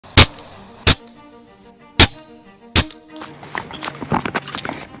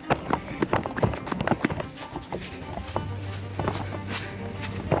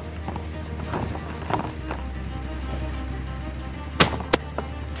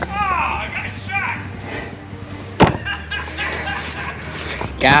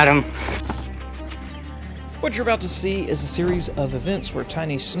Got him. What you're about to see is a series of events where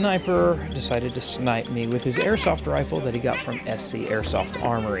Tiny Sniper decided to snipe me with his airsoft rifle that he got from SC Airsoft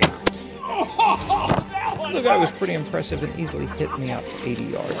Armory. The guy was pretty impressive and easily hit me out to 80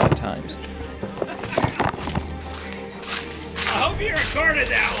 yards at times. I hope you recorded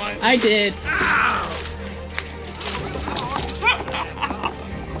that one. I did. Ow!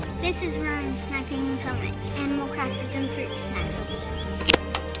 This is where I'm sniping some animal crackers and fruit snacks.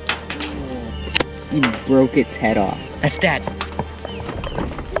 You broke its head off. That's Dad.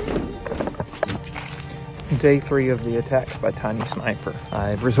 Day 3 of the attacks by Tiny Sniper.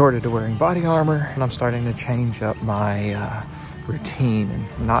 I've resorted to wearing body armor, and I'm starting to change up my routine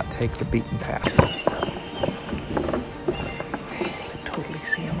and not take the beaten path. You can totally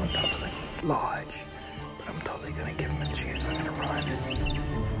see him on top of the lodge, but I'm totally gonna give him a chance. I'm gonna run.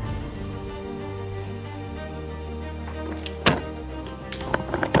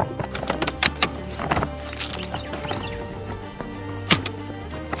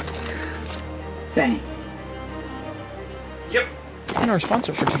 Bang. Yep. And our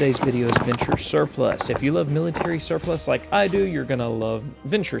sponsor for today's video is Venture Surplus. If you love military surplus like I do, you're gonna love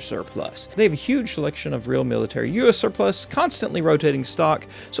Venture Surplus. They have a huge selection of real military US surplus, constantly rotating stock,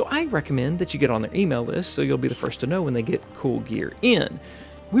 so I recommend that you get on their email list so you'll be the first to know when they get cool gear in.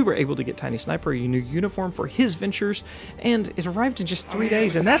 We were able to get Tiny Sniper a new uniform for his ventures, and it arrived in just 3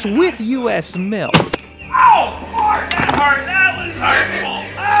 days, and that's with US mail. Oh, Lord, that hurt. That was hurtful.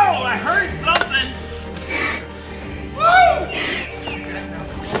 Oh, I heard something. Woo!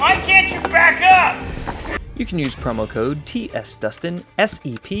 Why can't you back up? You can use promo code TSDustin,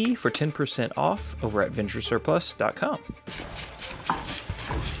 SEP, for 10% off over at venturesurplus.com.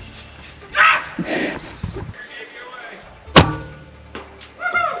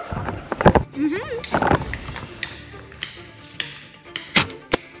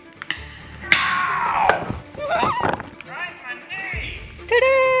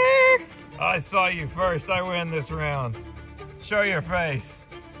 I saw you first. I win this round. Show your face.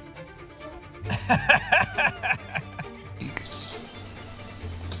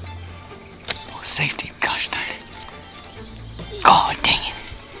 Oh, safety. Gosh darn it. Oh, dang it.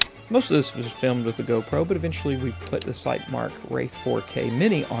 Most of this was filmed with a GoPro, but eventually we put the Sightmark Wraith 4K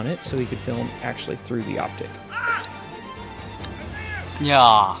Mini on it so he could film actually through the optic.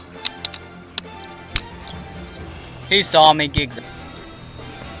 Yeah. He saw me, Gigs.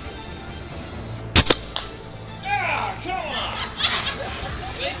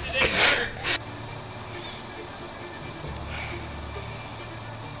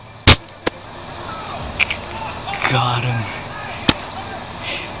 Got him.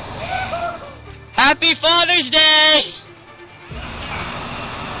 Happy Father's Day!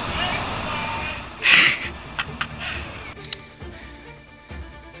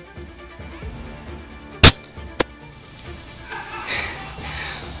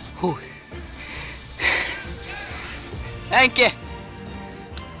 Whew. Thank you.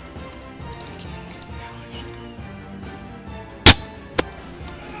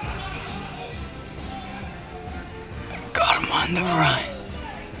 Got him on the run.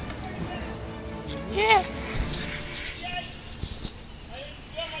 Yeah.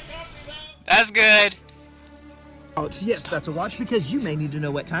 That's good. Yes, that's a watch because you may need to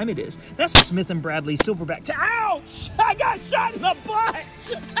know what time it is. That's a Smith & Bradley Silverback. Ouch! I got shot in the butt!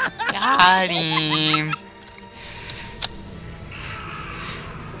 Got him.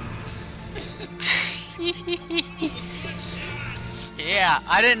 Yeah,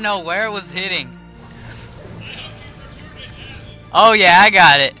 I didn't know where it was hitting. Oh yeah, I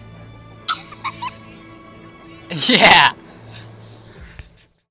got it. Yeah.